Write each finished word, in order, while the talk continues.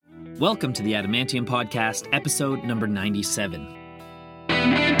Welcome to the Adamantium Podcast, episode number 97.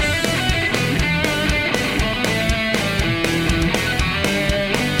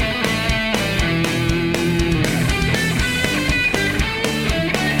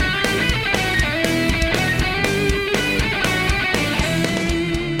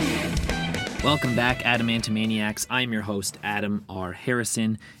 Welcome back, Adamantimaniacs. I'm your host, Adam R.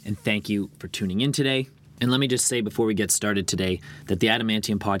 Harrison, and thank you for tuning in today. And let me just say before we get started today that the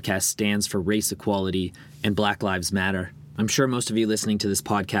Adamantium Podcast stands for race equality and Black Lives Matter. I'm sure most of you listening to this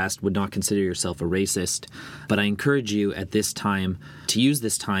podcast would not consider yourself a racist, but I encourage you at this time to use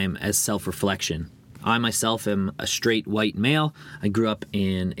this time as self-reflection. I myself am a straight white male. I grew up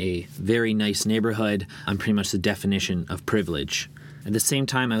in a very nice neighborhood. I'm pretty much the definition of privilege. At the same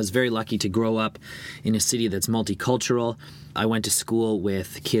time, I was very lucky to grow up in a city that's multicultural. I went to school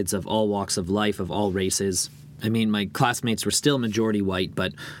with kids of all walks of life, of all races. I mean, my classmates were still majority white,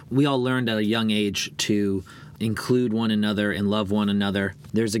 but we all learned at a young age to include one another and love one another.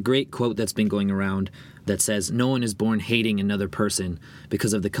 There's a great quote that's been going around that says, "No one is born hating another person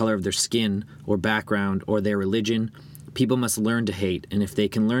because of the color of their skin or background or their religion. People must learn to hate, and if they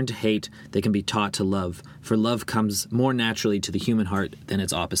can learn to hate, they can be taught to love, for love comes more naturally to the human heart than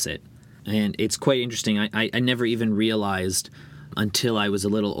its opposite." And it's quite interesting. I never even realized until I was a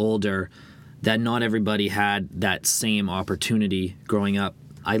little older that not everybody had that same opportunity growing up.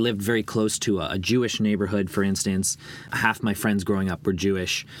 I lived very close to a Jewish neighborhood, for instance. Half my friends growing up were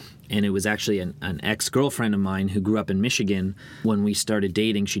Jewish. And it was actually an ex-girlfriend of mine who grew up in Michigan. When we started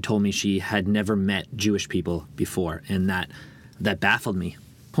dating, she told me she had never met Jewish people before, and that baffled me.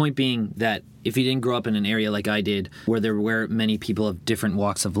 Point being that if you didn't grow up in an area like I did, where there were many people of different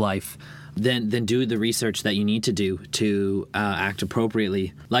walks of life, then do the research that you need to do to act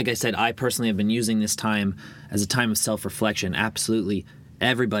appropriately. Like I said, I personally have been using this time as a time of self-reflection. Absolutely,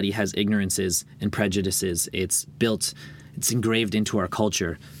 everybody has ignorances and prejudices. It's engraved into our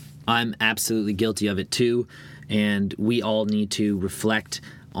culture. I'm absolutely guilty of it too, and we all need to reflect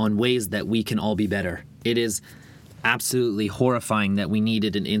on ways that we can all be better. It is absolutely horrifying that we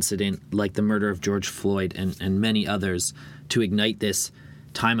needed an incident like the murder of George Floyd and many others to ignite this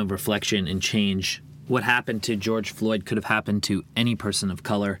time of reflection and change. What happened to George Floyd could have happened to any person of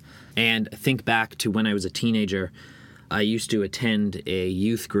color. And think back to when I was a teenager. I used to attend a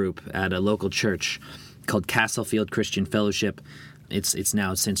youth group at a local church called Castlefield Christian Fellowship. It's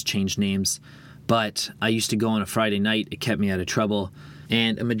now since changed names, but I used to go on a Friday night. It kept me out of trouble,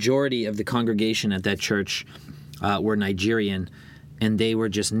 and a majority of the congregation at that church were Nigerian, and they were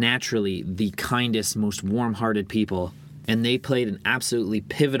just naturally the kindest, most warm-hearted people, and they played an absolutely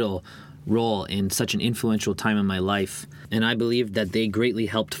pivotal role in such an influential time in my life, and I believe that they greatly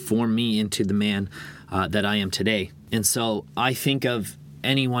helped form me into the man that I am today. And so I think of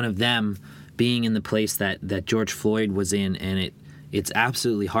any one of them being in the place that George Floyd was in, and it's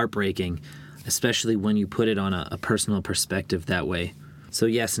absolutely heartbreaking, especially when you put it on a personal perspective that way. So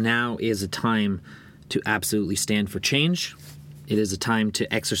yes, now is a time to absolutely stand for change. It is a time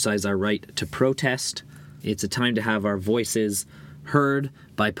to exercise our right to protest. It's a time to have our voices heard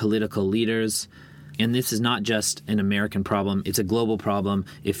by political leaders. And this is not just an American problem, it's a global problem.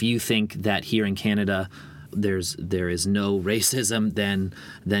 If you think that here in Canada there is no racism,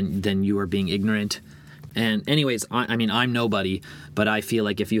 then you are being ignorant. And anyways, I mean, I'm nobody, but I feel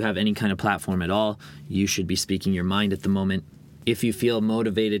like if you have any kind of platform at all, you should be speaking your mind at the moment. If you feel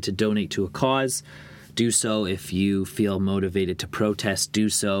motivated to donate to a cause, do so. If you feel motivated to protest, do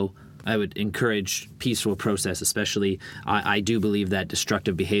so. I would encourage peaceful protest, especially. I do believe that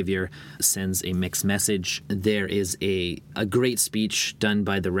destructive behavior sends a mixed message. There is a great speech done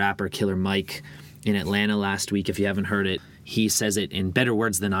by the rapper Killer Mike in Atlanta last week. If you haven't heard it, he says it in better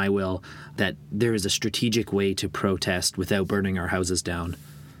words than I will, that there is a strategic way to protest without burning our houses down.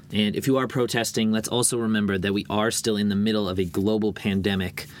 And if you are protesting, let's also remember that we are still in the middle of a global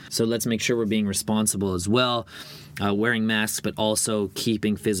pandemic. So let's make sure we're being responsible as well, wearing masks, but also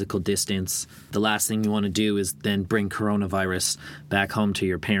keeping physical distance. The last thing you want to do is then bring coronavirus back home to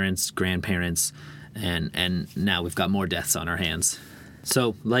your parents, grandparents, and now we've got more deaths on our hands.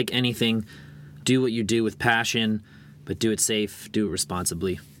 So like anything, do what you do with passion, but do it safe, do it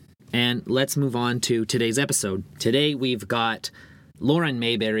responsibly. And let's move on to today's episode. Today we've got Lauren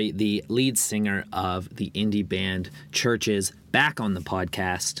Mayberry, the lead singer of the indie band Chvrches, back on the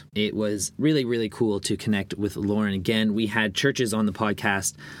podcast. It was really, really cool to connect with Lauren again. We had Chvrches on the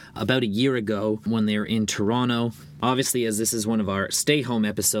podcast about a year ago when they were in Toronto. Obviously, as this is one of our stay-home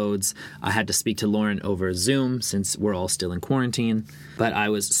episodes, I had to speak to Lauren over Zoom since we're all still in quarantine. But I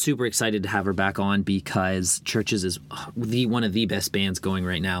was super excited to have her back on because Chvrches is one of the best bands going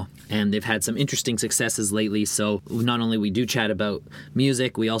right now. And they've had some interesting successes lately. So not only we do chat about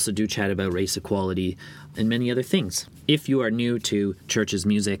music, we also do chat about race equality and many other things. If you are new to Chvrches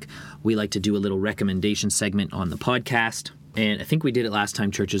music, we like to do a little recommendation segment on the podcast. And I think we did it last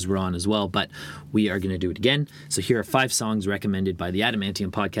time Chvrches were on as well, but we are going to do it again. So here are 5 songs recommended by the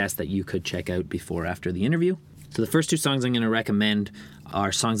Adamantium Podcast that you could check out before or after the interview. So the first 2 songs I'm going to recommend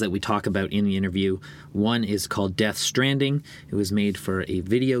are songs that we talk about in the interview. One is called Stranding. It was made for a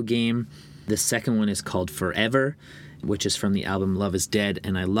video game. The second one is called Forever, which is from the album Love is Dead,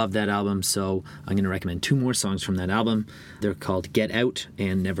 and I love that album, so I'm going to recommend 2 more songs from that album. They're called Get Out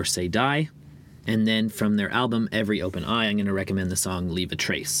and Never Say Die. And then from their album Every Open Eye, I'm going to recommend the song Leave a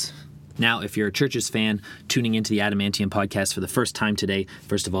Trace. Now, if you're a Chvrches fan tuning into the Adamantium Podcast for the first time today,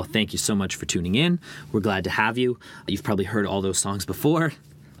 first of all, thank you so much for tuning in. We're glad to have you. You've probably heard all those songs before.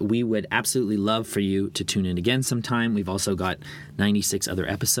 We would absolutely love for you to tune in again sometime. We've also got 96 other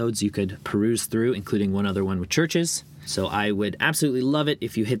episodes you could peruse through, including one other one with Chvrches. So I would absolutely love it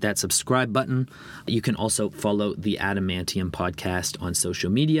if you hit that subscribe button. You can also follow the Adamantium Podcast on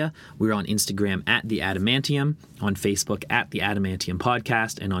social media. We're on Instagram at the Adamantium, on Facebook at the Adamantium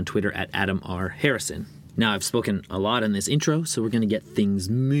Podcast, and on Twitter at Adam R. Harrison. Now, I've spoken a lot in this intro, so we're going to get things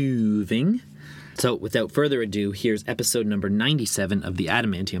moving. So without further ado, here's episode number 97 of the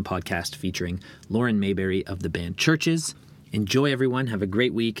Adamantium Podcast featuring Lauren Mayberry of the band Chvrches. Enjoy, everyone. Have a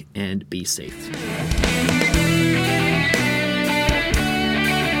great week and be safe.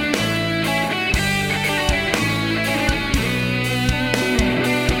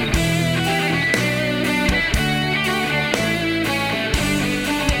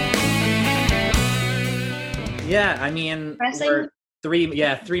 Yeah, I mean, we're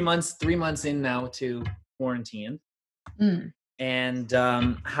 3 months in now to quarantine. And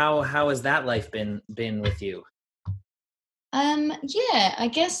how has that life been with you? Yeah, I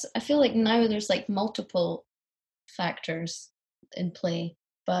guess I feel like now there's like multiple factors in play.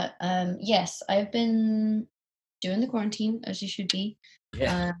 But yes, I've been doing the quarantine as you should be.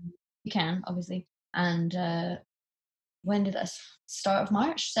 Yeah. You can, obviously. And when did that start of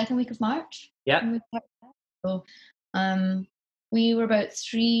March? Second week of March? Yeah. So we were about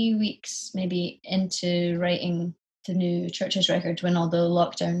 3 weeks maybe into writing the new Chvrches record when all the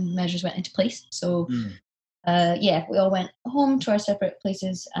lockdown measures went into place. So yeah, we all went home to our separate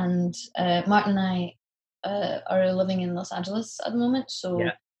places, and Martin and I are living in Los Angeles at the moment. So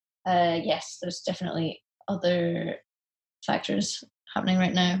yes, there's definitely other factors happening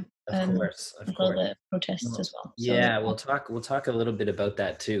right now. Of course. All the protests as well. Yeah, so, we'll talk a little bit about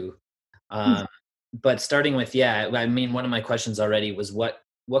that too. But starting with, I mean, one of my questions already was what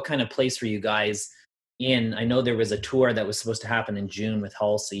kind of place were you guys in? I know there was a tour that was supposed to happen in June with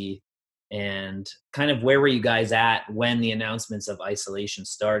Halsey, and kind of where were you guys at when the announcements of isolation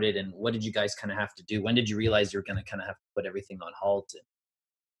started, and what did you guys kind of have to do? When did you realize you were going to kind of have to put everything on halt?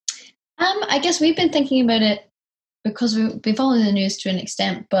 I guess we've been thinking about it because we've been following the news to an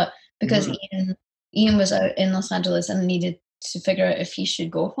extent, but because Ian was out in Los Angeles and needed to figure out if he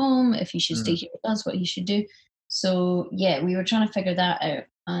should go home, if he should stay here with us, what he should do. So yeah, we were trying to figure that out.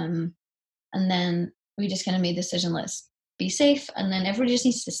 And then we just kind of made the decision, let's be safe. And then everybody just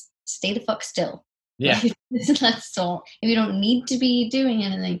needs to stay the fuck still. Yeah. That's all. If you don't need to be doing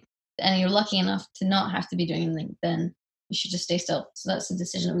anything and you're lucky enough to not have to be doing anything, then you should just stay still. So that's the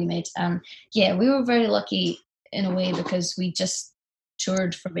decision that we made. Yeah, we were very lucky in a way because we just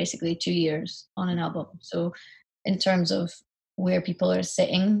toured for basically 2 years on an album. So in terms of where people are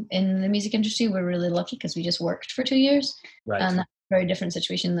sitting in the music industry, we're really lucky because we just worked for 2 years. Right. And that's a very different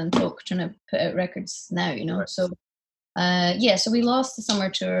situation than folk trying to put out records now, you know. Right. So so we lost the summer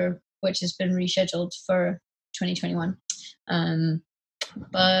tour, which has been rescheduled for 2021.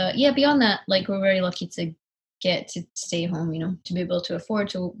 But yeah, beyond that, like, we're very lucky to get to stay home, you know, to be able to afford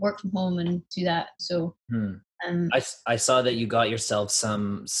to work from home and do that. So I saw that you got yourself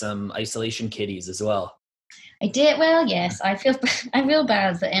some isolation kitties as well. I did. Well, yes, I feel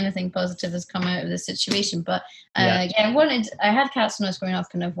bad that anything positive has come out of this situation, but I had cats when I was growing up,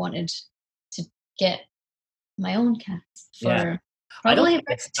 and I've wanted to get my own cats for probably.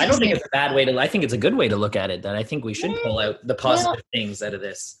 I don't think it's a bad way to. I think it's a good way to look at it. That I think we should pull out the positive things out of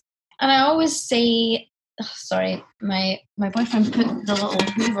this. And I always say, sorry, my boyfriend put the little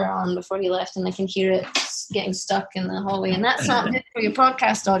Hoover on before he left, and I can hear it getting stuck in the hallway, and that's not good for your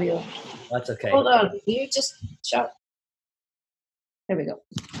podcast audio. That's okay. Hold on, you just shut. There we go.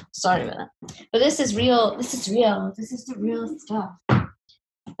 Sorry about that. But this is real. This is the real stuff.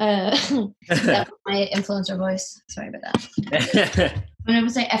 That was my influencer voice. Sorry about that. When I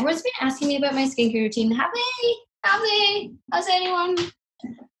was like, everyone's been asking me about my skincare routine. Have they? Has anyone?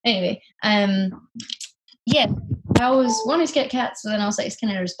 Anyway, yeah, I was wanting to get cats, so then I was like, it's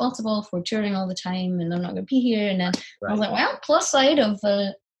kind of irresponsible for touring all the time, and I'm not going to be here. And then I was like, well, plus side of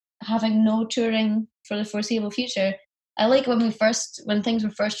having no touring for the foreseeable future. I like when things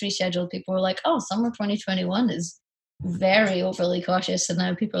were first rescheduled, people were like, oh, summer 2021 is very overly cautious, and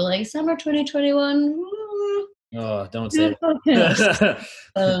now people are like, summer 2021. Oh, don't say that.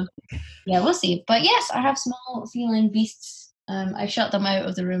 Yeah, we'll see. But yes, I have small feline beasts. I shut them out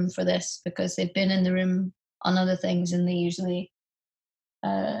of the room for this because they've been in the room on other things, and they usually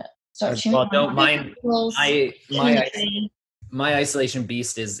start chewing. Well, don't mind. My isolation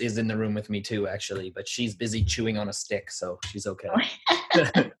beast is in the room with me too, actually, but she's busy chewing on a stick, so she's okay.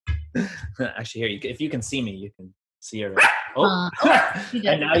 Actually, here, if you can see me, you can see her.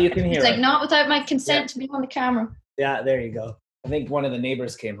 And now you can hear. It's like, not without my consent to be on the camera. Yeah, there you go. I think one of the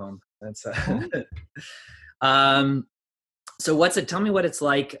neighbors came home. That's so what's it? Tell me what it's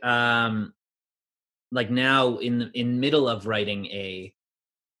like now in middle of writing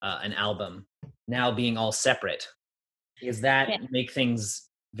an album, now being all separate. Does that make things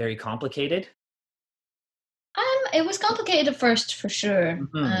very complicated? It was complicated at first, for sure.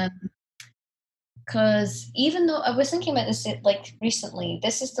 Because even though I was thinking about this like recently,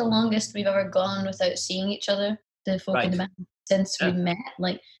 this is the longest we've ever gone without seeing each other, the folk in the band, since we met.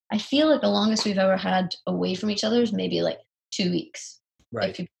 Like, I feel like the longest we've ever had away from each other is maybe like 2 weeks.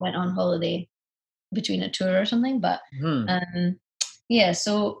 If you went on holiday between a tour or something. But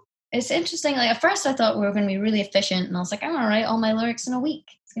so it's interesting. Like, at first I thought we were going to be really efficient, and I was like, I'm going to write all my lyrics in a week.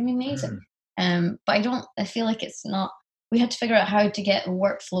 It's going to be amazing. But I feel like it's not. We had to figure out how to get a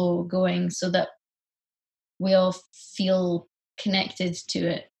workflow going so that we all feel connected to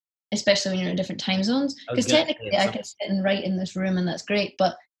it, especially when you're in different time zones. Because technically I could sit and write in this room, and that's great.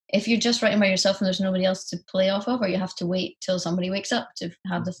 But if you're just writing by yourself and there's nobody else to play off of, or you have to wait till somebody wakes up to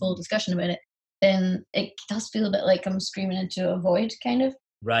have the full discussion about it, then it does feel a bit like I'm screaming into a void, kind of.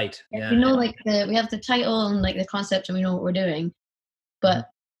 Right. Yeah. You know, like we have the title and like the concept, and we know what we're doing. But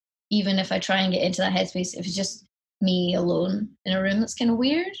even if I try and get into that headspace, if it's just me alone in a room, that's kind of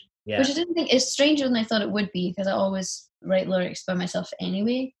weird. Yeah. Which I didn't think is stranger than I thought it would be, because I always write lyrics by myself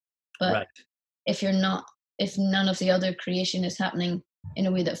anyway. But if none of the other creation is happening in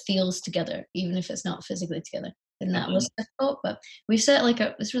a way that feels together, even if it's not physically together, then that was difficult. But we've set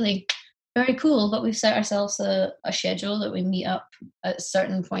it's really very cool, but we've set ourselves a schedule that we meet up at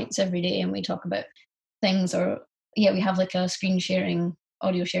certain points every day, and we talk about things, or we have like a screen sharing,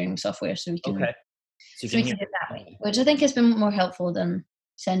 audio sharing software, so we can do it that way, which I think has been more helpful than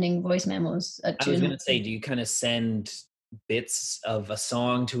sending voice memos at 2. I was going to say, do you kind of send bits of a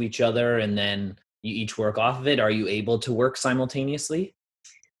song to each other and then you each work off of it? Are you able to work simultaneously?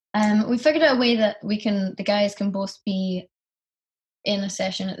 We figured out a way that the guys can both be in a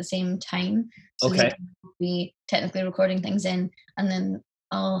session at the same time. So they can be technically recording things in, and then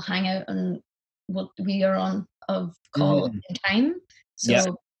I'll hang out and we are on a call in time.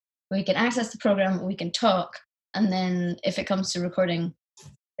 So we can access the program, we can talk, and then if it comes to recording,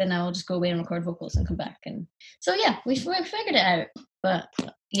 then I'll just go away and record vocals and come back. And so we figured it out. But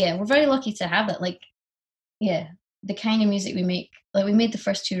we're very lucky to have that. Like, the kind of music we make. Like, we made the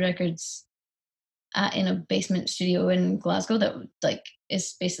first 2 records in a basement studio in Glasgow that like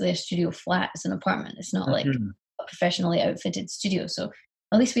is basically a studio flat. It's an apartment. It's not like a professionally outfitted studio. So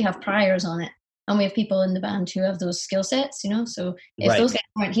at least we have priors on it, and we have people in the band who have those skill sets, you know. So if those guys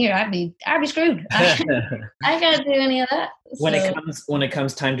weren't here, I'd be screwed. I can't do any of that. When it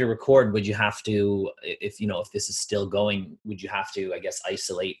comes time to record, would you have to, if this is still going, would you have to, I guess,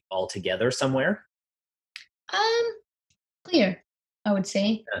 isolate altogether somewhere? Clear, I would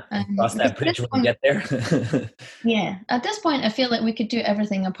say. Cross that bridge when we get there. At this point, I feel like we could do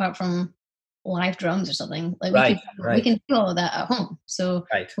everything apart from live drums or something. Like we can do all of that at home. So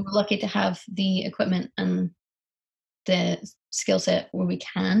we're lucky to have the equipment and the skill set where we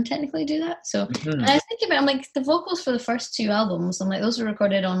can technically do that. So and I was thinking about, I'm like, the vocals for the first 2 albums, I'm like, those were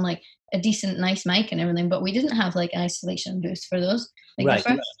recorded on like a decent, nice mic and everything, but we didn't have like an isolation booth for those. Like the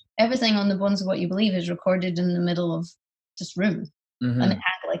first, everything on The Bones of What You Believe is recorded in the middle of just room. And it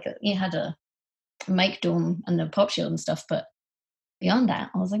had it had a mic dome and a pop shield and stuff, but beyond that,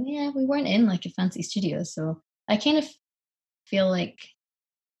 I was like, yeah, we weren't in like a fancy studio. So I kind of feel like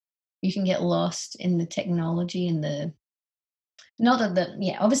you can get lost in the technology and not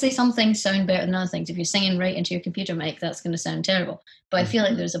that obviously some things sound better than other things. If you're singing right into your computer mic, that's going to sound terrible. But I feel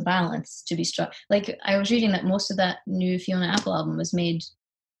like there's a balance to be struck. Like I was reading that most of that new Fiona Apple album was made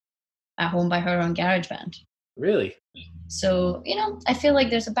at home by her on GarageBand. Really? So, I feel like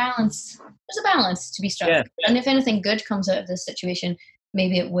there's a balance. There's a balance to be struck. Yeah. And if anything good comes out of this situation,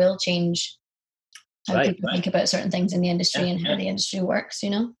 maybe it will change how people think about certain things in the industry and how the industry works,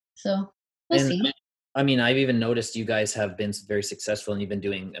 So we'll see. I mean, I've even noticed you guys have been very successful and you've been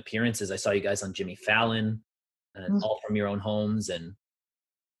doing appearances. I saw you guys on Jimmy Fallon, all from your own homes. And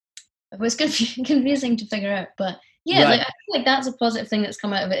it was confusing to figure out. But yeah, I feel like that's a positive thing that's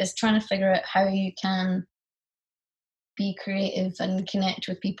come out of it, is trying to figure out how you can be creative and connect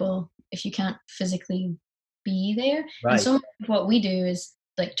with people if you can't physically be there. Right. And so much of what we do is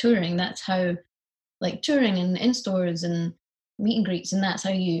like touring. That's how, like touring and in stores and meet and greets, and that's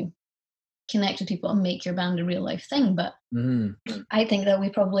how you connect with people and make your band a real life thing. But I think that we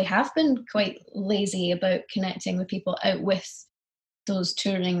probably have been quite lazy about connecting with people out with those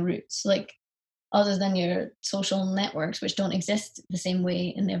touring routes, like other than your social networks, which don't exist the same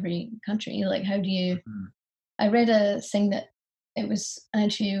way in every country. Like how do you I read a thing that it was an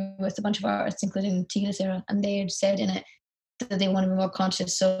interview with a bunch of artists, including Tina Sarah, and they had said in it that they want to be more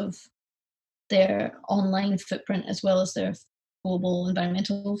conscious of their online footprint as well as their global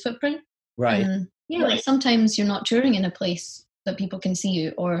environmental footprint. Right. And like sometimes you're not touring in a place that people can see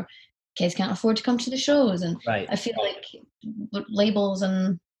you, or kids can't afford to come to the shows. And I feel like labels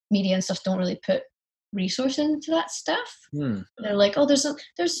and media and stuff don't really put resource into that stuff. They're like, oh, there's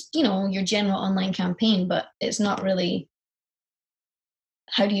your general online campaign, but it's not really,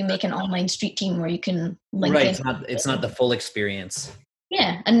 how do you make an online street team where you can link in? It's not the full experience.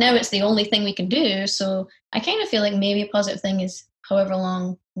 Yeah, and now it's the only thing we can do. So I kind of feel like maybe a positive thing is, however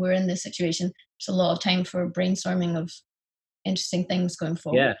long we're in this situation, there's a lot of time for brainstorming of interesting things going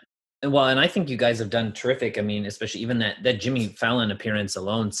forward. Yeah. And I think you guys have done terrific. I mean, especially even that Jimmy Fallon appearance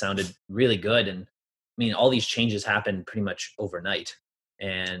alone sounded really good. And I mean, all these changes happened pretty much overnight.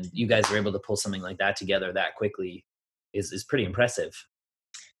 And you guys were able to pull something like that together that quickly is pretty impressive.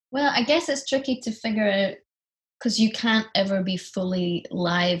 Well, I guess it's tricky to figure out, because you can't ever be fully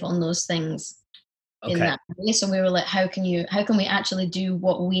live on those things in that way. So we were like, how can we actually do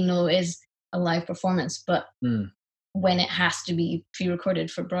what we know is a live performance, but when it has to be pre-recorded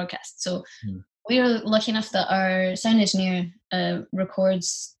for broadcast? So we were lucky enough that our sound engineer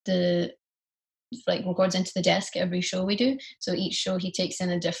records into the desk every show we do. So each show he takes in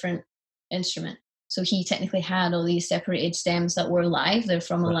a different instrument. So he technically had all these separated stems that were live. They're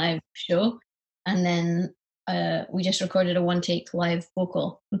from a live show. And then we just recorded a one-take live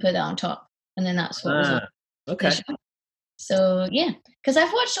vocal and put that on top. And then that's what was on the show. So, yeah. Because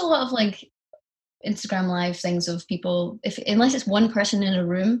I've watched a lot of, like, Instagram live things of people, unless it's one person in a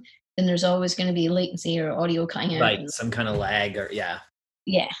room, then there's always going to be latency or audio cutting out. Right, some kind of lag or,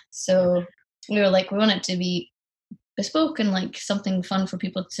 Yeah, so we were like, we want it to be bespoke and, like, something fun for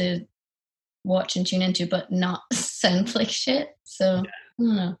people to watch and tune into, but not sound like shit. So, I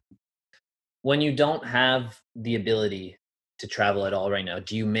don't know. When you don't have the ability to travel at all right now,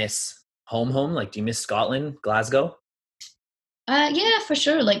 do you miss home? Like, do you miss Scotland, Glasgow? Yeah, for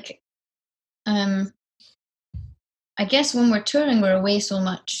sure. Like, I guess when we're touring, we're away so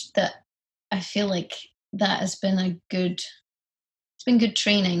much that I feel like that has been good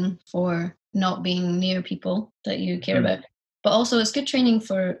training for not being near people that you care about. But also it's good training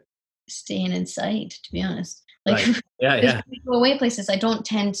for staying inside, to be honest. Like, if we go away places, I don't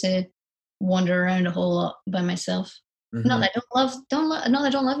tend to wander around a whole lot by myself. Not that I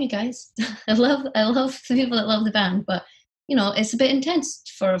don't love you guys. I love the people that love the band, but it's a bit intense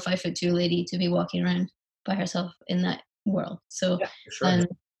for a 5'2" lady to be walking around by herself in that world. So,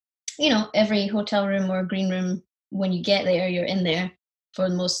 every hotel room or green room, when you get there, you're in there for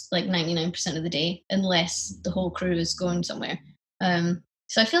most, like 99% of the day, unless the whole crew is going somewhere.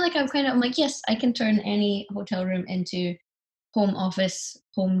 So I feel like I'm like, yes, I can turn any hotel room into home office,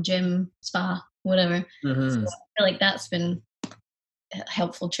 home gym, spa, whatever. So I feel like that's been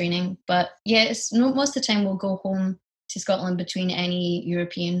helpful training. But yeah, most of the time we'll go home to Scotland between any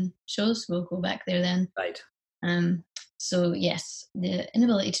European shows. We'll go back there then. Right. So yes, the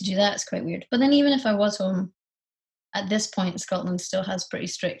inability to do that is quite weird. But then even if I was home, at this point, Scotland still has pretty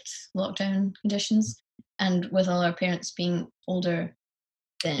strict lockdown conditions. And with all our parents being older,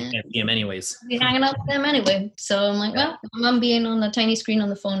 then you can't see them anyways. I'll be hanging out with them anyway. So I'm like, well, mum being on the tiny screen on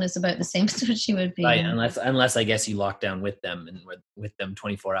the phone is about the same as what she would be. Right, unless I guess you lock down with them and with them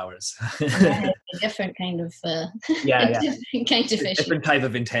 24 hours. A different kind of different kind of issue. Different type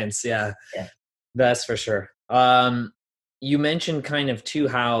of intense, yeah. That's for sure. You mentioned kind of too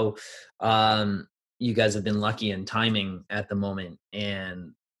how you guys have been lucky in timing at the moment,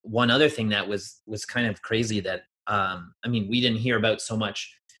 and one other thing that was kind of crazy that we didn't hear about so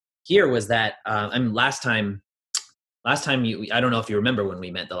much here was that last time you, I don't know if you remember when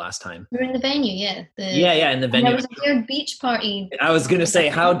we met the last time. We were in the venue, in the venue. There was a weird beach party. I was gonna say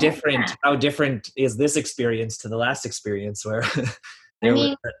how different is this experience to the last experience where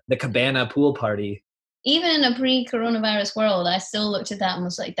was the cabana pool party. Even in a pre-coronavirus world, I still looked at that and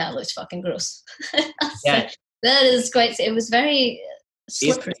was like, that looks fucking gross. That is quite, it was very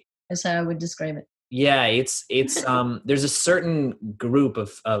slippery, is how I would describe it. Yeah, it's there's a certain group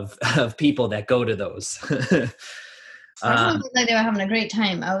of people that go to those. I don't like they were having a great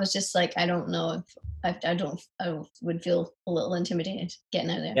time. I was just like, I don't know if I would feel a little intimidated getting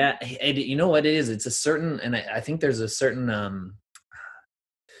out there. Yeah, you know what it is? It's a certain, and I think there's a certain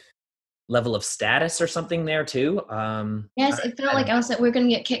level of status or something there too. Yes, it felt like I was like, we're going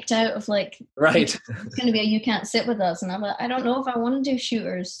to get kicked out of like, right. It's going to be you can't sit with us, and I'm like, I don't know if I want to do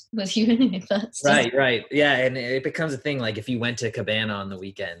shooters with you. If that's right, yeah, and it becomes a thing like if you went to Cabana on the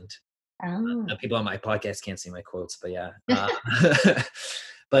weekend. People on my podcast can't see my quotes, but yeah,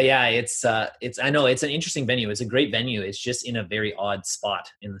 but yeah, it's I know it's an interesting venue. It's a great venue. It's just in a very odd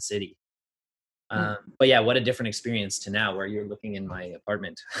spot in the city. But yeah, what a different experience to now where you're looking in my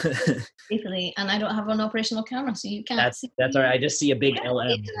apartment. Basically, and I don't have an operational camera, so you can't see. That's all right. I just see a big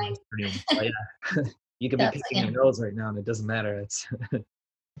LM. So yeah, you could be picking your nose right now and it doesn't matter. It's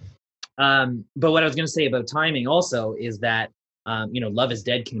but what I was going to say about timing also is that, Love is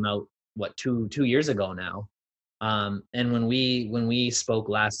Dead came out, 2 years ago now. And when we spoke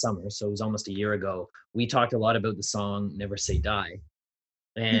last summer, so it was almost a year ago, we talked a lot about the song Never Say Die.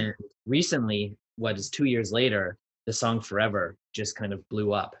 And recently, 2 years later, the song Forever just kind of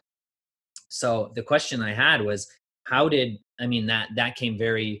blew up. So the question I had was, that came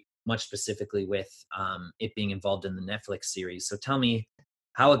very much specifically with it being involved in the Netflix series. So tell me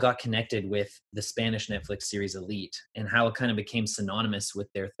how it got connected with the Spanish Netflix series Elite and how it kind of became synonymous with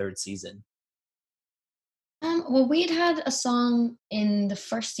their third season. Well, we'd had a song in the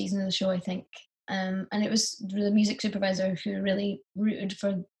first season of the show, I think. And it was the music supervisor who really rooted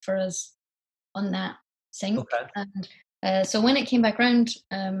for us on that sync. Okay. And so when it came back around,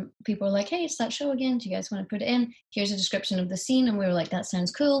 people were like, hey, it's that show again. Do you guys want to put it in? Here's a description of the scene. And we were like, that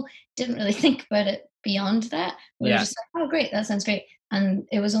sounds cool. Didn't really think about it beyond that. We were just like, oh, great. That sounds great. And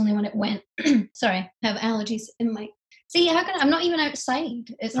it was only when it went, sorry, I have allergies in my... See, I'm not even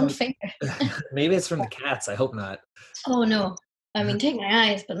outside. It's unfair. Maybe it's from the cats. I hope not. Oh, no. I mean, take my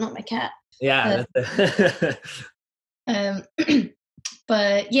eyes, but not my cat. Yeah.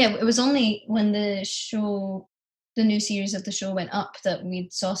 But yeah, it was only when the new series of the show went up that we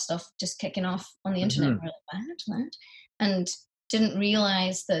saw stuff just kicking off on the internet. We're like, what? And didn't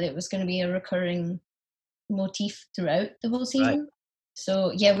realize that it was going to be a recurring motif throughout the whole season. Right.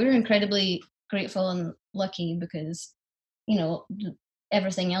 So yeah, we were incredibly grateful and lucky because,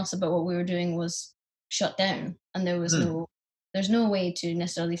 everything else about what we were doing was shut down, and there was there's no way to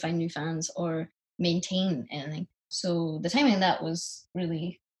necessarily find new fans or maintain anything. So the timing of that was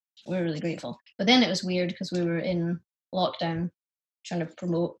we were really grateful. But then it was weird because we were in lockdown trying to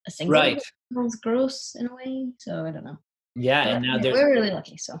promote a single. Right. It was gross in a way. So I don't know. Yeah. But, and now we're really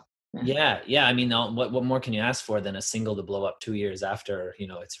lucky. So. Yeah. I mean, what more can you ask for than a single to blow up 2 years after,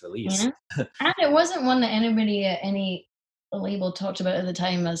 its release? Yeah. And it wasn't one that anybody at any label talked about at the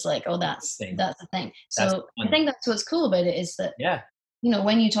time as like, oh, that's the thing. So I think that's what's cool about it is that,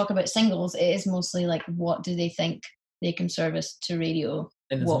 when you talk about singles, it is mostly like, what do they think they can service to radio?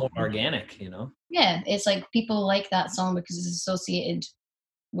 And it's more organic, Yeah, it's like people like that song because it's associated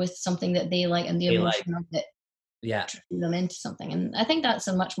with something that they like and the emotion of it. Yeah. Turn them into something. And I think that's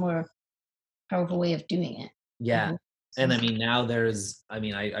a much more powerful way of doing it. Yeah. And I mean, now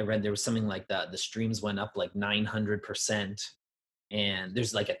I read there was something like that. The streams went up like 900%. And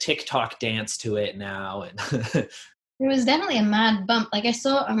there's like a TikTok dance to it now. And there was definitely a mad bump. Like I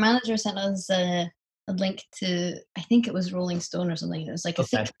saw our manager sent us a link to, I think it was Rolling Stone or something. It was like a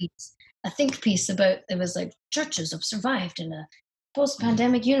think piece about, it was like churches have survived in a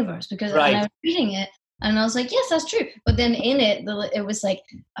post-pandemic universe because when I was reading it, And I was like, yes, that's true. But then in it, it was like,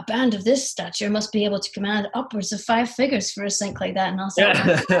 a band of this stature must be able to command upwards of 5 figures for a sync like that. And I was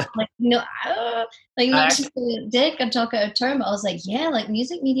like, no, like not to be a dick and talk out of turn, but I was like, yeah, like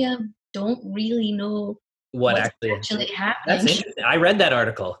music media don't really know what what's actually happening. That's interesting. I read that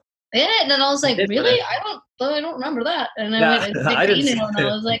article. Yeah, and then I was like, really? I don't remember that. And I went and checked the email, and I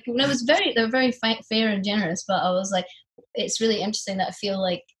was like, and it was they're very fair and generous, but I was like, it's really interesting that I feel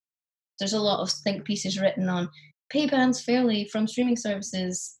like there's a lot of think pieces written on pay bands fairly from streaming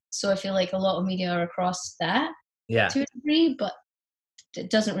services. So I feel like a lot of media are across that to a degree, but it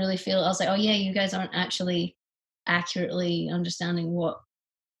doesn't really feel, I was like, oh yeah, you guys aren't actually accurately understanding what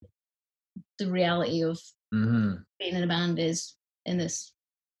the reality of being in a band is in this,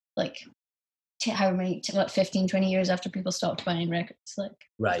 like, how many, 15, 20 years after people stopped buying records. Like,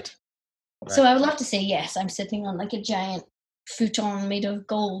 right. So I would love to say, yes, I'm sitting on like a giant futon made of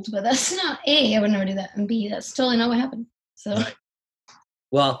gold, but that's not, A, I would never do that, and B, that's totally not what happened. So, right.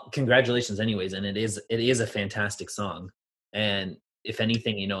 Well, congratulations anyways. And it is a fantastic song. And if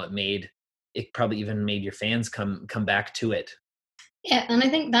anything, it probably even made your fans come back to it. Yeah, and I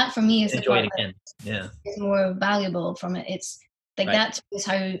think that for me is enjoy it again. Yeah, is more valuable from it. It's like that is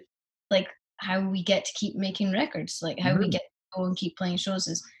how we get to keep making records, like how we get to go and keep playing shows,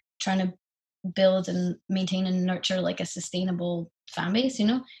 is trying to build and maintain and nurture like a sustainable fan base.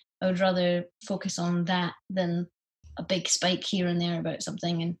 I would rather focus on that than a big spike here and there about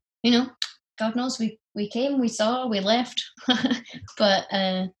something. And God knows, we came, we saw, we left. But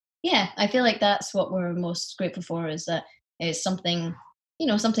yeah, I feel like that's what we're most grateful for, is that it's something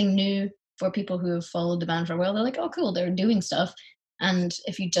new for people who have followed the band for a while. They're like, oh cool, they're doing stuff. And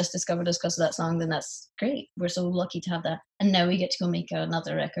if you just discovered us because of that song, then that's great. We're so lucky to have that. And now we get to go make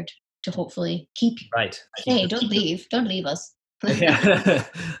another record to hopefully keep you. Right. Hey, don't leave us. Yeah.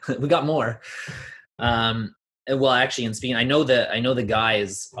 We got more. Well, actually, and speaking, I know the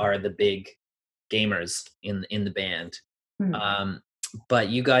guys are the big gamers in the band. But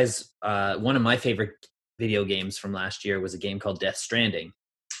you guys, one of my favorite video games from last year was a game called Stranding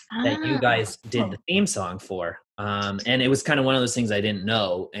that you guys did the theme song for. And it was kind of one of those things I didn't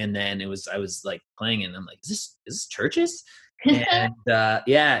know. And then I was like playing it, and I'm like, is this Chvrches? And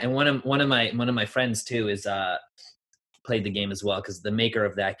and one of my friends too is played the game as well, because the maker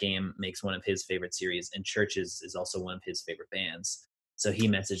of that game makes one of his favorite series, and Chvrches is also one of his favorite bands. So he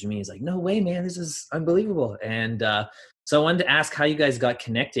messaged me. He's like, no way, man, this is unbelievable. And so I wanted to ask how you guys got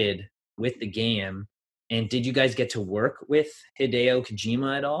connected with the game, and did you guys get to work with Hideo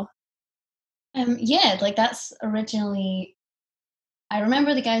Kojima at all? Yeah, like that's originally, I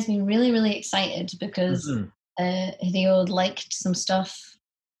remember the guys being really, really excited because Hideo liked some stuff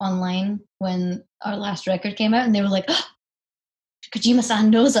online when our last record came out, and they were like, oh, Kojima-san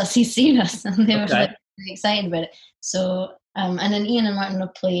knows us, he's seen us, and they were like really excited about it. So, and then Ian and Martin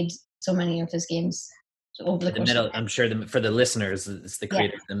have played so many of his games over the course of I'm sure for the listeners, it's the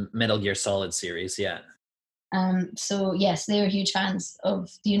creator of the Metal Gear Solid series, So yes, they were huge fans of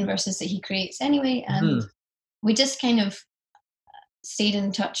the universes that he creates anyway, and we just kind of stayed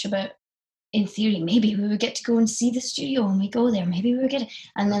in touch about, in theory, maybe we would get to go and see the studio when we go there, maybe we would get it.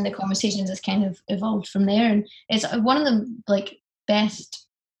 And then the conversations just kind of evolved from there, and it's one of the like best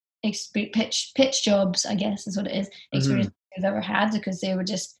pitch jobs, I guess is what it is, experience we've ever had, because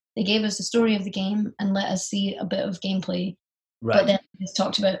they gave us the story of the game and let us see a bit of gameplay, but then they just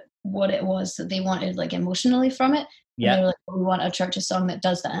talked about what it was that they wanted, like emotionally from it. And they were like, well, we want a Chvrches song that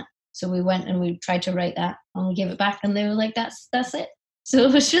does that. So we went and we tried to write that, and we gave it back, and they were like, that's it. So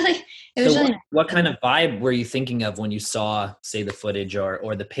it was really nice. What kind of vibe were you thinking of when you saw, say, the footage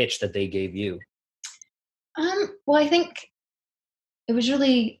or the pitch that they gave you? Well, I think it was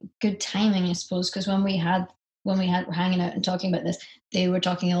really good timing, I suppose, because when we had hanging out and talking about this, they were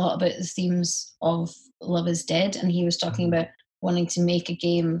talking a lot about the themes of Love Is Dead, and he was talking about wanting to make a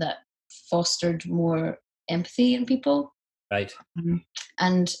game that fostered more empathy in people. Right.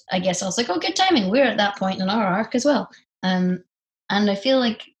 And I guess I was like, oh, good timing. We're at that point in our arc as well. And I feel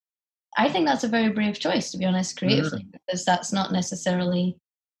like, I think that's a very brave choice, to be honest, creatively, because that's not necessarily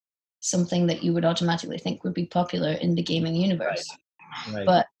something that you would automatically think would be popular in the gaming universe. Right.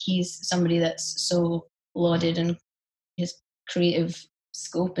 But he's somebody that's so lauded, and his creative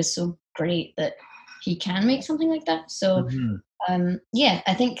scope is so great that he can make something like that. So,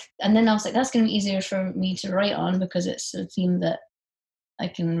 I think, and then I was like, that's going to be easier for me to write on, because it's a theme that I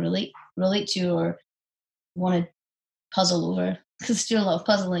can relate to or want to puzzle over, because I do a lot of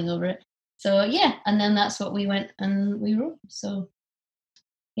puzzling over it. So yeah, and then that's what we went and we wrote. So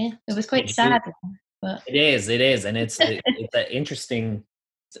yeah, it was quite sad, but it is, and it's an interesting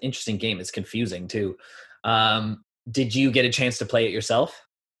It's an interesting game. It's confusing too. Did you get a chance to play it yourself?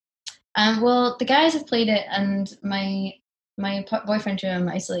 Well, the guys have played it, and my boyfriend who I'm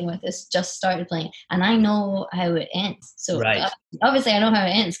isolating with has just started playing, and I know how it ends. So obviously I know how it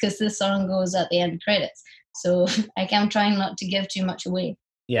ends because this song goes at the end credits. So I'm trying not to give too much away.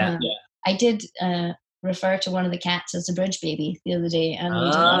 Yeah. I did refer to one of the cats as a bridge baby the other day, and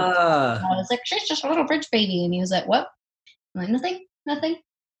I was like, she's just a little bridge baby, and he was like, what? I'm like, nothing.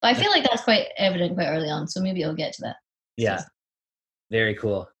 But I feel like that's quite evident quite early on, so maybe I'll get to that. Yeah. So. Very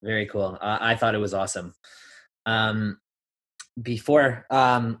cool. Very cool. I thought it was awesome. Before,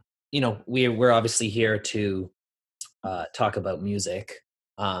 we're obviously here to talk about music,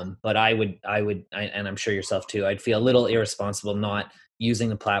 but I would, and I'm sure yourself too, I'd feel a little irresponsible not using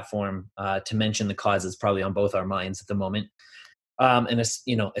the platform to mention the causes probably on both our minds at the moment. And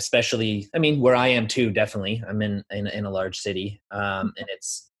especially, I mean, where I am too, definitely. I'm in a large city, and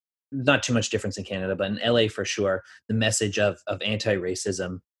it's not too much difference in Canada, but in LA for sure, the message of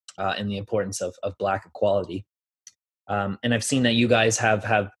anti-racism and the importance of Black equality. And I've seen that you guys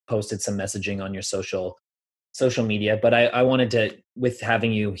have posted some messaging on your social media, but I wanted to, with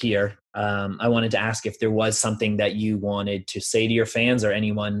having you here, I wanted to ask if there was something that you wanted to say to your fans or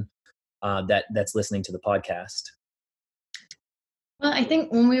anyone that's listening to the podcast. Well, I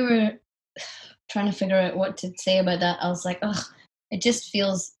think when we were trying to figure out what to say about that, I was like, oh, it just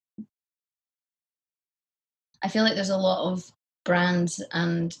feels, I feel like there's a lot of brands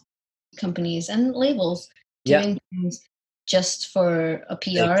and companies and labels doing things just for a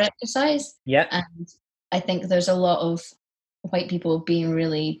PR exercise. Yeah. And I think there's a lot of white people being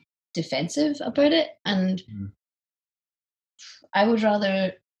really defensive about it. And I would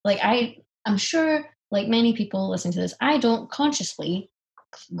rather, I'm sure, like many people listening to this, I don't consciously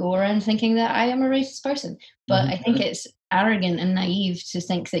go around thinking that I am a racist person. But I think it's arrogant and naive to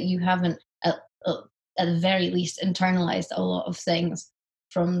think that you haven't, at the very least, internalized a lot of things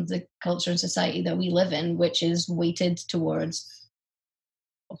from the culture and society that we live in, which is weighted towards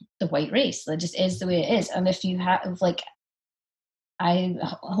the white race. That just is the way it is. And if you have, I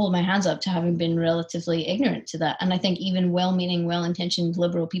hold my hands up to having been relatively ignorant to that. And I think even well-meaning, well-intentioned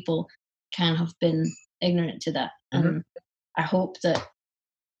liberal people can have been ignorant to that. And I hope that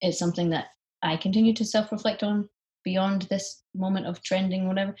it's something that I continue to self-reflect on beyond this moment of trending,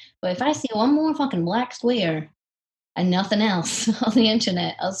 whatever. But if I see one more fucking black square and nothing else on the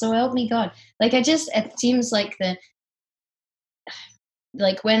internet, so help me God. It seems like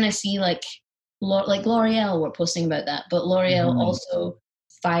when I see L'Oreal were posting about that, but L'Oreal also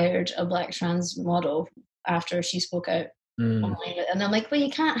fired a black trans model after she spoke out online. And I'm like, well,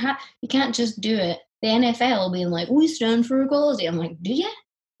 you can't just do it. The NFL being like, we stand for equality. I'm like, do you?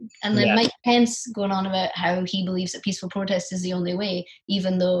 And then Mike Pence going on about how he believes that peaceful protest is the only way,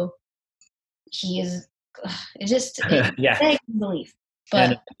 even though he is. It's begs belief.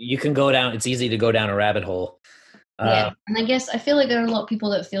 But you can go down. It's easy to go down a rabbit hole. And I guess I feel like there are a lot of people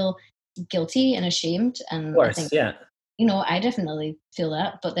that feel guilty and ashamed, and of course, I think, I definitely feel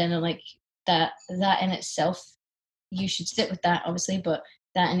that. But then I'm like that in itself, you should sit with that, obviously. But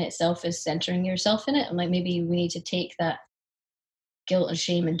that in itself is centering yourself in it. I'm like, maybe we need to take that guilt and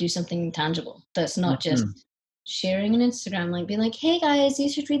shame and do something tangible. That's not just sharing an Instagram, like being like, hey guys, you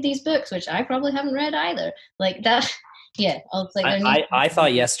should read these books, which I probably haven't read either. Like that. Yeah. I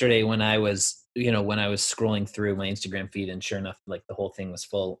thought yesterday when I was scrolling through my Instagram feed, and sure enough, like the whole thing was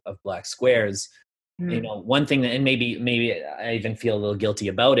full of black squares. One thing that, and maybe I even feel a little guilty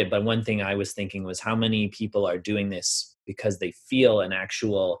about it, but one thing I was thinking was how many people are doing this because they feel an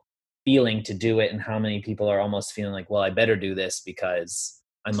actual feeling to do it, and how many people are almost feeling like, well, I better do this because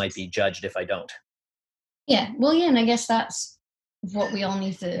I might be judged if I don't. Yeah. Well, yeah. And I guess that's what we all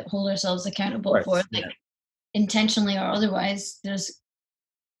need to hold ourselves accountable for. Intentionally or otherwise, there's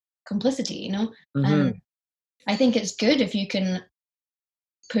complicity, and I think it's good if you can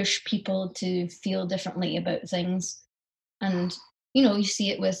push people to feel differently about things. And you see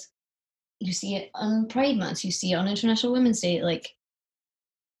it on Pride Month, you see it on International Women's Day, like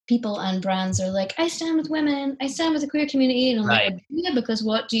people and brands are like, I stand with women, I stand with the queer community, and I'm like, yeah, because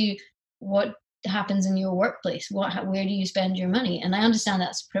what happens in your workplace, where do you spend your money? And I understand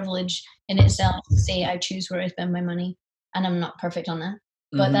that's privilege in itself to say I choose where I spend my money, and I'm not perfect on that,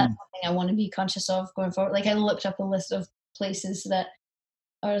 but that's something I want to be conscious of going forward. Like I looked up a list of places that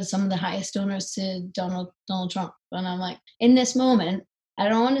are some of the highest donors to Donald Trump, and I'm like, in this moment I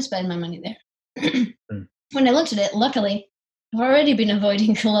don't want to spend my money there. When I looked at it, luckily I've already been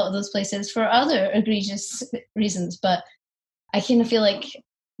avoiding a lot of those places for other egregious reasons, but I kind of feel like,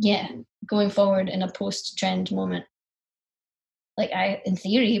 going forward in a post-trend moment, like I, in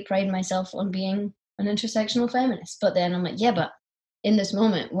theory, pride myself on being an intersectional feminist. But then I'm like, yeah, but in this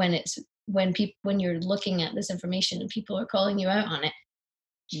moment when you're looking at this information and people are calling you out on it,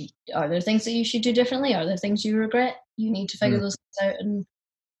 are there things that you should do differently? Are there things you regret? You need to figure those things out and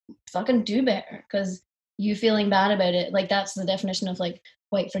fucking do better, because you feeling bad about it, like that's the definition of like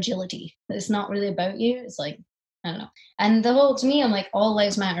white fragility. It's not really about you. It's like, I don't know. And the whole, to me, I'm like, all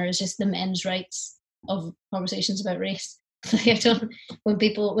lives matter is just the men's rights of conversations about race. Like I don't,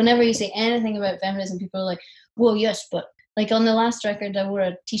 whenever you say anything about feminism, people are like, well, yes, but like on the last record, I wore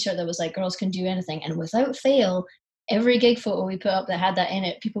a t-shirt that was like, girls can do anything. And without fail, every gig photo we put up that had that in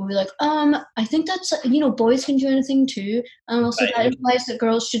it, people would be like, I think that's, boys can do anything too. Also that implies that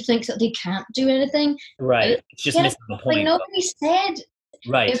girls should think that they can't do anything. Right. It's just missing the point. Like nobody said.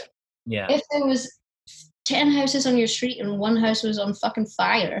 Right. If there was 10 houses on your street and one house was on fucking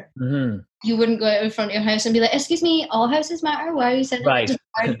fire, you wouldn't go out in front of your house and be like, excuse me, all houses matter? Why are you sending the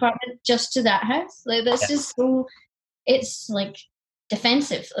fire department just to that house? Like that's just so, it's like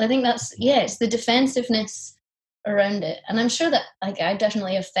defensive. I think that's, it's the defensiveness around it. And I'm sure that like I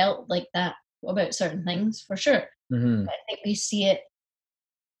definitely have felt like that about certain things for sure. I think we see it,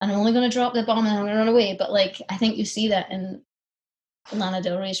 and I'm only going to drop the bomb and I'm going to run away, but like I think you see that in Lana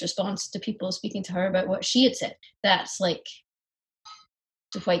Del Rey's response to people speaking to her about what she had said. That's like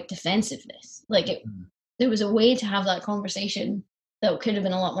the white defensiveness. Like there was a way to have that conversation that could have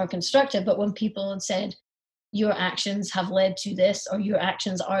been a lot more constructive, but when people had said your actions have led to this, or your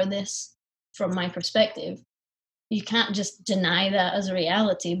actions are this from my perspective, you can't just deny that as a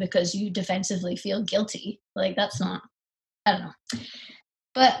reality because you defensively feel guilty. Like that's not, I don't know.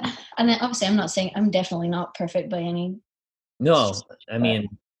 But, and then obviously I'm definitely not perfect by any. No, I mean,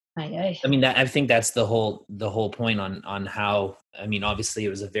 I that, I think that's the whole point on how, I mean, obviously it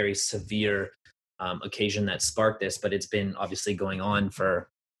was a very severe occasion that sparked this, but it's been obviously going on for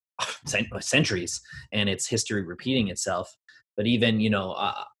centuries, and it's history repeating itself. But even,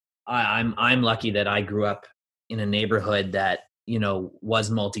 I'm lucky that I grew up in a neighborhood that,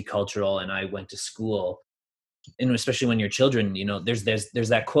 was multicultural, and I went to school. And especially when you're children, there's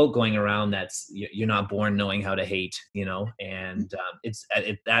that quote going around that's you're not born knowing how to hate, and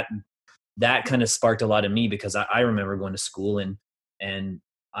that kind of sparked a lot in me, because I remember going to school and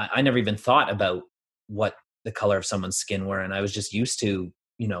I never even thought about what the color of someone's skin were, and I was just used to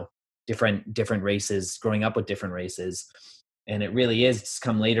different races, growing up with different races. And it really is, it's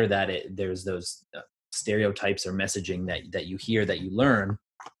come later that there's those stereotypes or messaging that you hear, that you learn.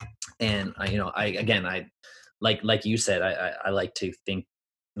 And I like you said, I like to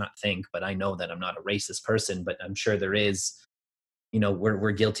not think, but I know that I'm not a racist person, but I'm sure there is,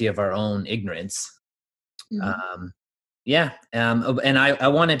 we're guilty of our own ignorance. And I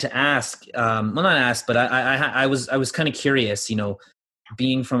wanted to ask, well, not ask, but I was kind of curious,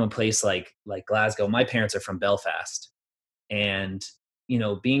 being from a place like Glasgow. My parents are from Belfast, and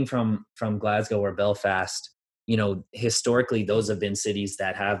being from Glasgow or Belfast, historically those have been cities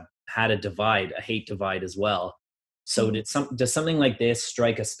that have had a hate divide as well. So does something like this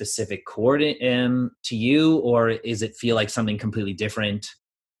strike a specific chord to you, or is it feel like something completely different?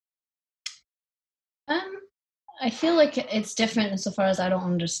 I feel like it's different insofar as I don't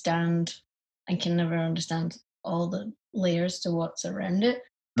understand. I can never understand all the layers to what's around it.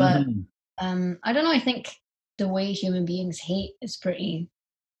 But I don't know. I think the way human beings hate is pretty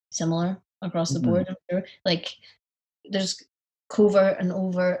similar across the board. I'm sure. Like there's covert and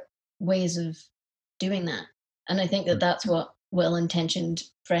overt ways of doing that. And I think that that's what well-intentioned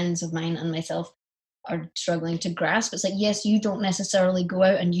friends of mine and myself are struggling to grasp. It's like, yes, you don't necessarily go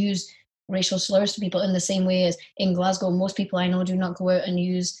out and use racial slurs to people in the same way as in Glasgow. Most people I know do not go out and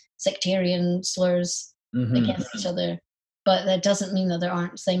use sectarian slurs against each other. But that doesn't mean that there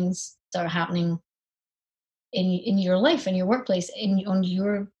aren't things that are happening in your life, in your workplace, in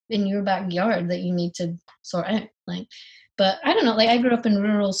your backyard that you need to sort out. Like, but I don't know. Like I grew up in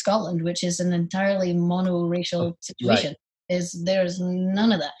rural Scotland, which is an entirely mono-racial situation. Right. There's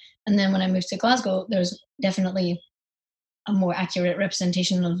none of that. And then when I moved to Glasgow, there's definitely a more accurate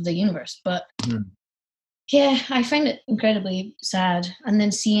representation of the universe. But I find it incredibly sad. And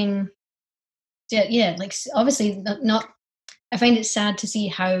then seeing, like obviously not. I find it sad to see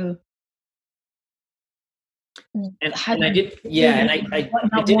how. And I did, I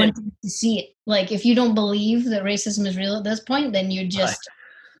didn't to see it. Like if you don't believe that racism is real at this point, then you're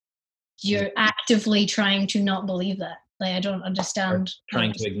actively trying to not believe that. Like I don't understand. Or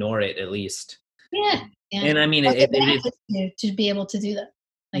trying to ignore it at least. Yeah. And I mean, it to be able to do that.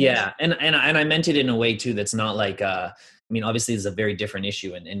 And I meant it in a way too that's not like I mean, obviously it's a very different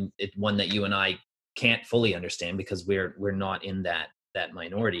issue, and it's one that you and I can't fully understand because we're not in that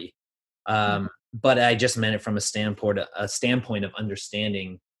minority. But I just meant it from a standpoint of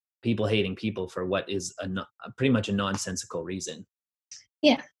understanding people hating people for what is pretty much a nonsensical reason.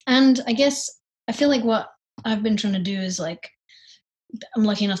 Yeah. And I guess I feel like what I've been trying to do is like, I'm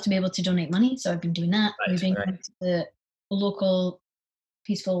lucky enough to be able to donate money. So I've been doing that. We've been going to the local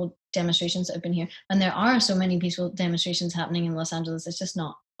peaceful demonstrations that have been here. And there are so many peaceful demonstrations happening in Los Angeles. It's just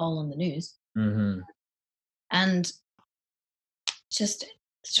not all on the news. Mm-hmm. And just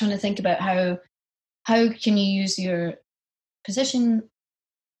trying to think about how can you use your position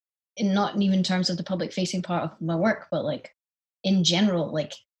in not even terms of the public facing part of my work, but like in general,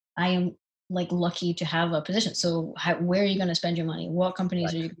 like I am like lucky to have a position. So where are you going to spend your money? What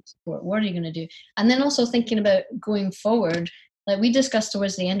companies are you going to support? What are you going to do? And then also thinking about going forward, like we discussed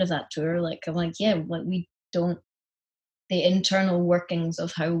towards the end of that tour, like I'm like, yeah, like we don't, the internal workings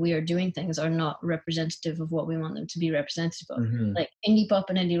of how we are doing things are not representative of what we want them to be representative of. Mm-hmm. Like indie pop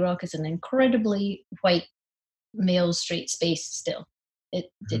and indie rock is an incredibly white male straight space still. It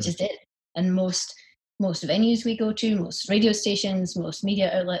just is. And most venues we go to, most radio stations, most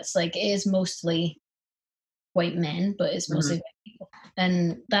media outlets, like it is mostly white men, but it's mostly white people.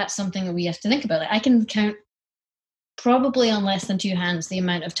 And that's something that we have to think about. Like I can count probably on less than 2 hands the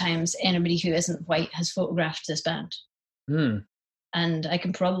amount of times anybody who isn't white has photographed this band. And I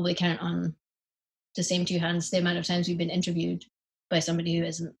can probably count on the same 2 hands the amount of times we've been interviewed by somebody who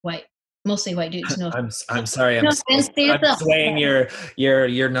isn't white. Mostly white dudes. No, I'm sorry. I'm swaying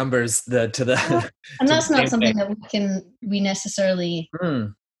your numbers and that's not something that we necessarily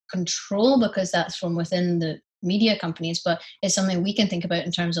control because that's from within the media companies, but it's something we can think about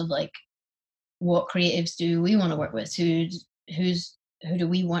in terms of like what creatives do we want to work with, who do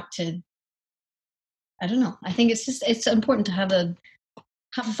we want to, I don't know. I think it's important to have a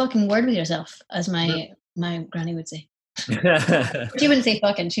fucking word with yourself, as my granny would say. She wouldn't say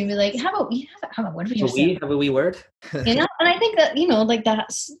fucking. She'd be like, "How about you have a word with yourself? Have a wee word." You know, and I think that like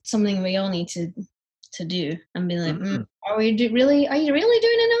that's something we all need to do and be like, are you really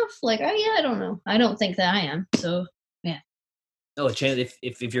doing enough? Like, oh yeah, I don't know. I don't think that I am. So yeah. No,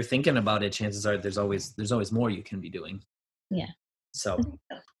 if you're thinking about it, chances are there's always more you can be doing. Yeah. So,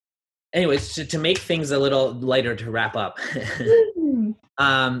 anyways, to make things a little lighter to wrap up,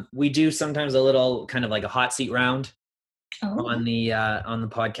 we do sometimes a little kind of like a hot seat round. On the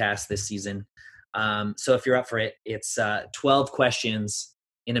podcast this season. So if you're up for it, it's 12 questions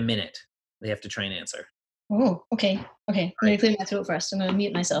in a minute they have to try and answer. Oh, okay. I'm going to clear my throat first. I'm going to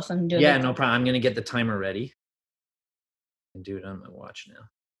mute myself and do it. Yeah, no problem. I'm going to get the timer ready. I can do it on my watch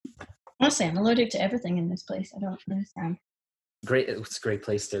now. Honestly, I'm allergic to everything in this place. I don't understand. Great. It's a great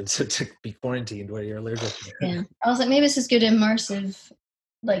place to be quarantined where you're allergic to. Yeah. I was like, maybe this is good immersive,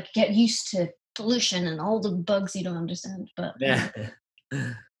 like get used to pollution and all the bugs you don't understand, but yeah.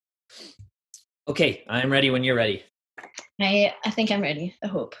 Okay, I'm ready when you're ready. I think I'm ready. I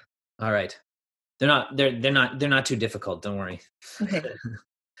hope. All right. They're not too difficult, don't worry. Okay.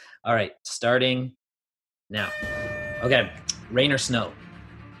 All right, starting now. Okay, rain or snow?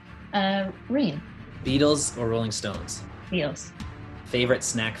 Rain. Beatles or Rolling Stones? Beatles. Favorite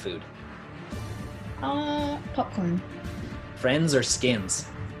snack food? Popcorn. Friends or Skins?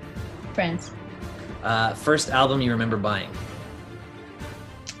 Friends. First album you remember buying?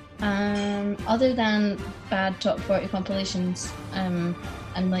 Other than bad top 40 compilations, and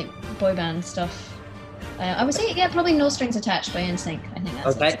like boy band stuff, I would say probably No Strings Attached by NSYNC. I think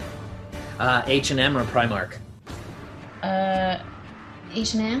that's okay. H&M or Primark?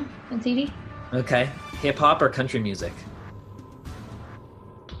 H&M and CD. Okay. Hip hop or country music?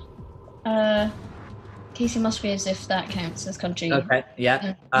 Casey Musgraves, if that counts as country. Okay.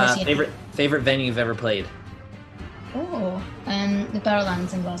 Yeah. Favorite venue you've ever played? Oh, the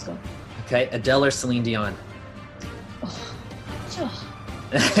Barrowlands in Glasgow. Okay. Adele or Celine Dion?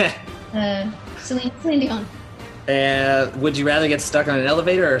 Celine Dion. Would you rather get stuck on an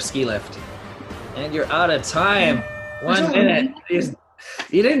elevator or a ski lift? And you're out of time. 1 minute.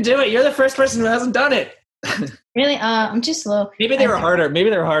 You didn't do it. You're the first person who hasn't done it. Really? I'm too slow. Maybe they were harder. Maybe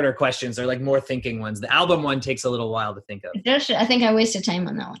they're harder questions. They're like more thinking ones. The album one takes a little while to think of. I think I wasted time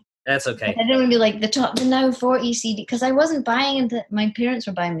on that one. That's okay. I didn't want to be like the now 40 CD because I wasn't buying into. My parents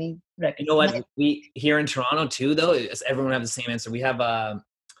were buying me records. You know what? We here in Toronto too, though. Everyone have the same answer. We have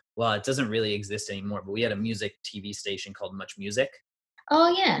well, it doesn't really exist anymore, but we had a music TV station called Much Music. Oh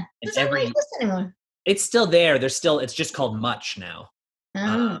yeah, does that not exist anymore? It's still there. It's just called Much now.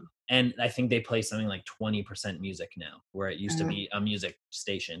 Oh. And I think they play something like 20% music now, where it used to be a music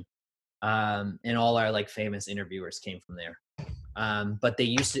station. And all our like famous interviewers came from there. But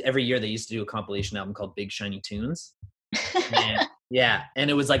every year they used to do a compilation album called Big Shiny Tunes. And, yeah, and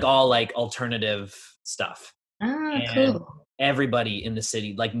it was like all like alternative stuff. Ah, And cool. everybody in the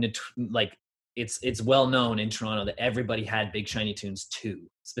city, like it's well known in Toronto that everybody had Big Shiny Tunes 2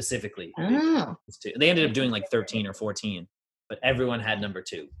 specifically. Oh. They ended up doing like 13 or 14, but everyone had number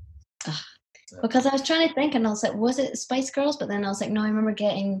 2. Because I was trying to think, and I was like, was it Spice Girls? But then I was like, no, I remember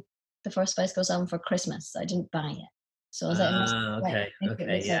getting the first Spice Girls album for Christmas. I didn't buy it. So I was like,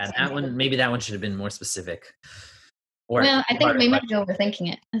 okay, yeah. Maybe that one should have been more specific. Or well, I think we might be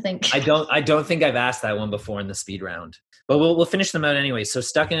overthinking it. I don't think I've asked that one before in the speed round, but we'll finish them out anyway. So,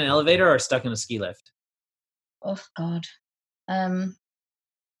 stuck in an elevator or stuck in a ski lift? Oh God,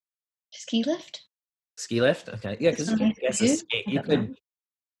 ski lift. Ski lift, okay, yeah, because you could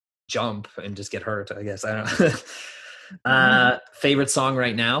jump and just get hurt. I guess I don't know. Favorite song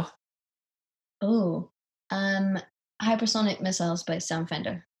right now? Oh, Hypersonic Missiles by Sam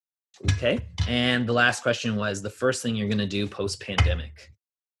Fender. Okay. And the last question was the first thing you're going to do post-pandemic.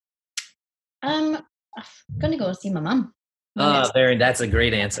 I'm going to go see my mum. That's a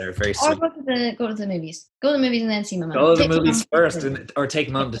great answer. Very sweet. Or go to the movies. Go to the movies and then see my mum. Go to the movies first, or take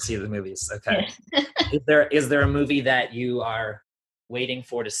mum to see the movies. Okay. Yeah. Is there a movie that you are waiting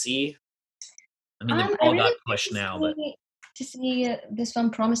for to see? I mean, they've all got pushed now, but to see this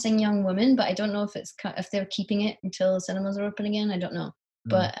film, Promising Young Woman, but I don't know if they're keeping it until cinemas are open again. I don't know.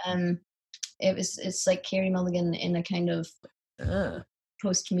 But it's like Carey Mulligan in a kind of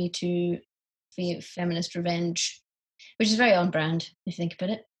post Me Too feminist revenge, which is very on brand if you think about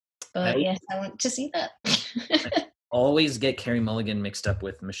it. But yes, I want to see that. I always get Carey Mulligan mixed up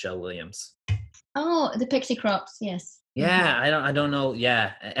with Michelle Williams. Oh, the Pixie Crops, yes. Yeah, I don't know.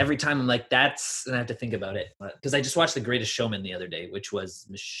 Yeah, every time I'm like, and I have to think about it because I just watched The Greatest Showman the other day, which was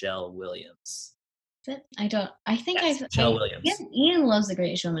Michelle Williams. Michelle Williams. Ian loves The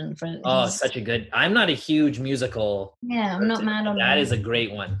Greatest Showman. Such a good. I'm not a huge musical. Yeah, I'm not mad on that. Is a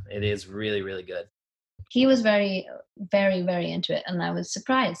great one. It is really, really good. He was very, very, very into it, and I was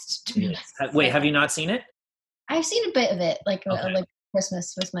surprised. To be honest. Wait, have you not seen it? I've seen a bit of it, like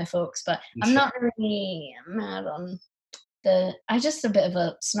Christmas with my folks, but I'm not really mad on I'm just a bit of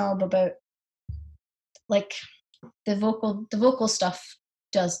a snob about like the vocal stuff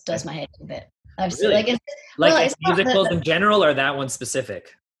does my head a bit. Really? Like musicals in general, or that one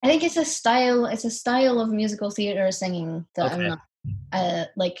specific? I think it's a style. It's a style of musical theater singing that I'm not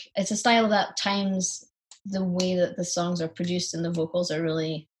like. It's a style that times the way that the songs are produced and the vocals are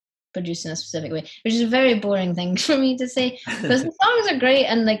really produced in a specific way, which is a very boring thing for me to say because the songs are great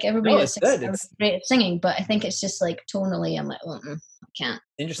and like everybody that's great at singing, but I think it's just like tonally I'm like, I can't.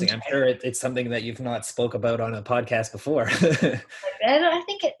 Interesting. I'm sure it's something that you've not spoke about on a podcast before. I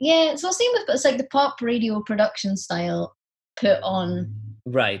think so same with, but it's like the pop radio production style put on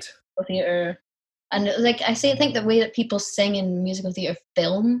theater, and like I think the way that people sing in musical theater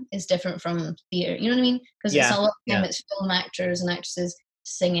film is different from theater, you know what I mean? Because it's a lot of time it's film actors and actresses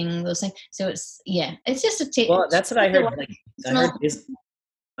singing those things, so it's just a take. Well, that's what I heard.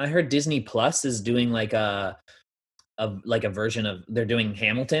 I heard Disney Plus is doing like a version of, they're doing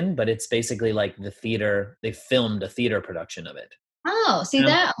Hamilton, but it's basically like the theater. They filmed a theater production of it. Oh, see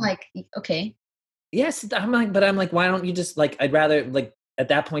that? I'm like, okay. Yes, I'm like, why don't you just like? I'd rather like at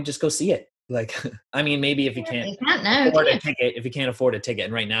that point just go see it. Like, I mean, maybe if you can't afford a ticket, if you can't afford a ticket,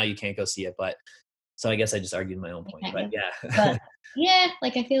 and right now you can't go see it, but. So I guess I just argued my own point, but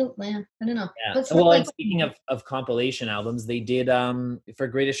like I feel, I don't know. Yeah. Well, and speaking of compilation albums, they did for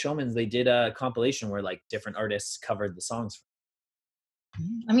Greatest Showman, they did a compilation where like different artists covered the songs.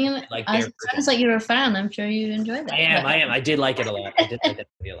 I mean, like it sounds like you're a fan. I'm sure you enjoyed that. I am. I did like it a lot. I did like it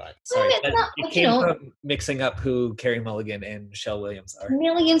a lot. Sorry, it came from mixing up who Carey Mulligan and Michelle Williams are.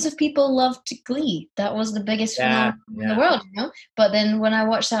 Millions of people loved Glee. That was the biggest phenomenon in the world, you know. But then when I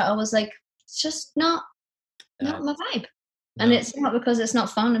watched that, I was like, it's just not my vibe. No. And it's not because it's not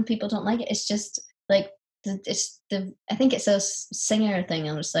fun and people don't like it. It's just like I think it's a singer thing.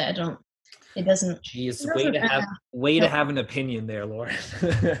 I'm just like, it doesn't. Jeez, way to have an opinion there, Lauren.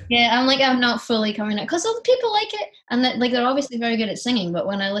 Yeah, I'm not fully coming out because other people like it, and they're obviously very good at singing. But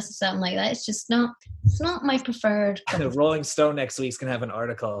when I listen to something like that, it's not my preferred. The Rolling Stone next week's gonna have an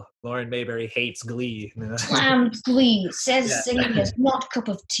article. Lauren Mayberry hates Glee. Slammed Glee, says singing is not cup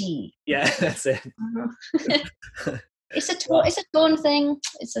of tea. Yeah, that's it. It's a tone thing.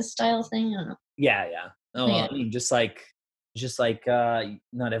 It's a style thing. I don't know. Yeah. Oh, well, I mean, just like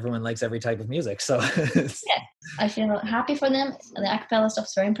not everyone likes every type of music, so I feel happy for them. The a cappella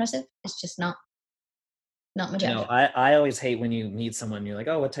stuff's very impressive. It's just not not my jam. I always hate when you meet someone, you're like,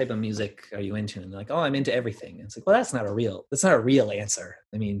 oh, what type of music are you into? And they're like, oh, I'm into everything. And it's like, well, that's not a real answer.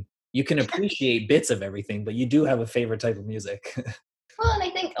 I mean, you can appreciate bits of everything, but you do have a favorite type of music. Well, and I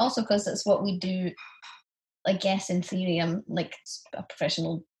think also because it's what we do, I guess in theory, I'm like a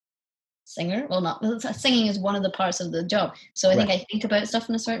professional singer. Well, not singing is one of the parts of the job. So I think I think about stuff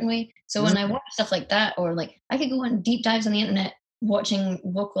in a certain way. So when I watch stuff like that, or like I could go on deep dives on the internet watching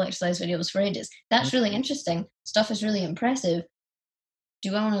vocal exercise videos for ages. That's really interesting. Stuff is really impressive.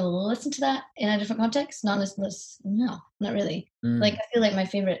 Do I want to listen to that in a different context? No, not really. Like I feel like my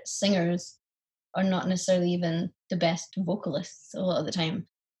favorite singers are not necessarily even the best vocalists a lot of the time.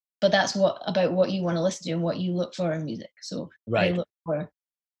 But that's about what you want to listen to and what you look for in music. So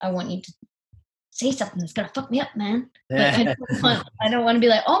I want you to say something that's gonna fuck me up, man. Like, I don't want to be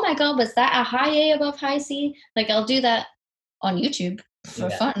like, oh my god, was that a high A above high C? Like I'll do that on YouTube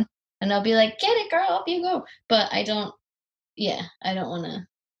for fun, and I'll be like, get it, girl, up you go. But I don't want to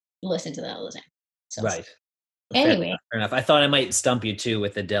listen to that all the time. So, right. Anyway, fair enough. I thought I might stump you too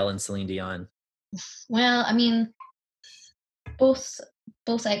with Adele and Celine Dion. Well, I mean, both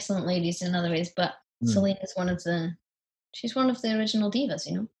excellent ladies in other ways, but Celine is she's one of the original divas,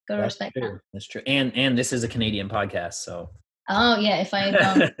 gotta respect that. That's true. And this is a Canadian podcast, so oh yeah, if I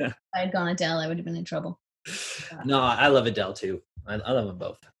had gone Adele, I would have been in trouble. No, I love Adele too. I love them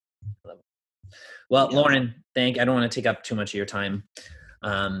both. Well, Lauren, I don't want to take up too much of your time.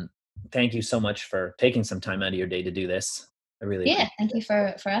 Thank you so much for taking some time out of your day to do this. I really thank you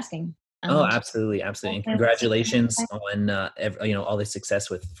for asking. Oh, absolutely. And congratulations on all the success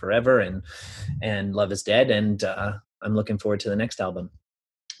with Forever and Love Is Dead, and I'm looking forward to the next album.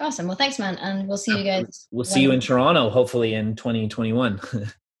 Awesome. Well, thanks, man, and we'll see you guys. We'll see you in Toronto, hopefully in 2021.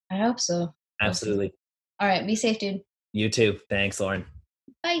 I hope so. Absolutely. All right. Be safe, dude. You too. Thanks, Lauren.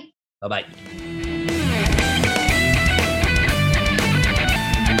 Bye. Bye-bye.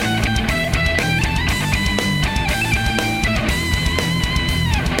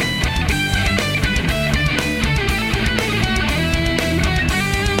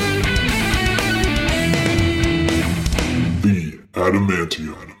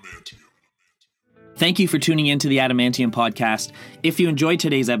 Adamantium. Thank you for tuning in to the Adamantium Podcast. If you enjoyed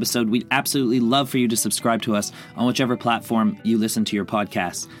today's episode, we'd absolutely love for you to subscribe to us on whichever platform you listen to your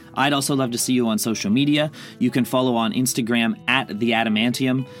podcasts. I'd also love to see you on social media. You can follow on Instagram at The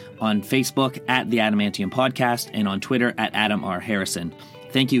Adamantium, on Facebook at The Adamantium Podcast, and on Twitter at Adam R. Harrison.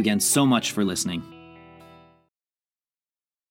 Thank you again so much for listening.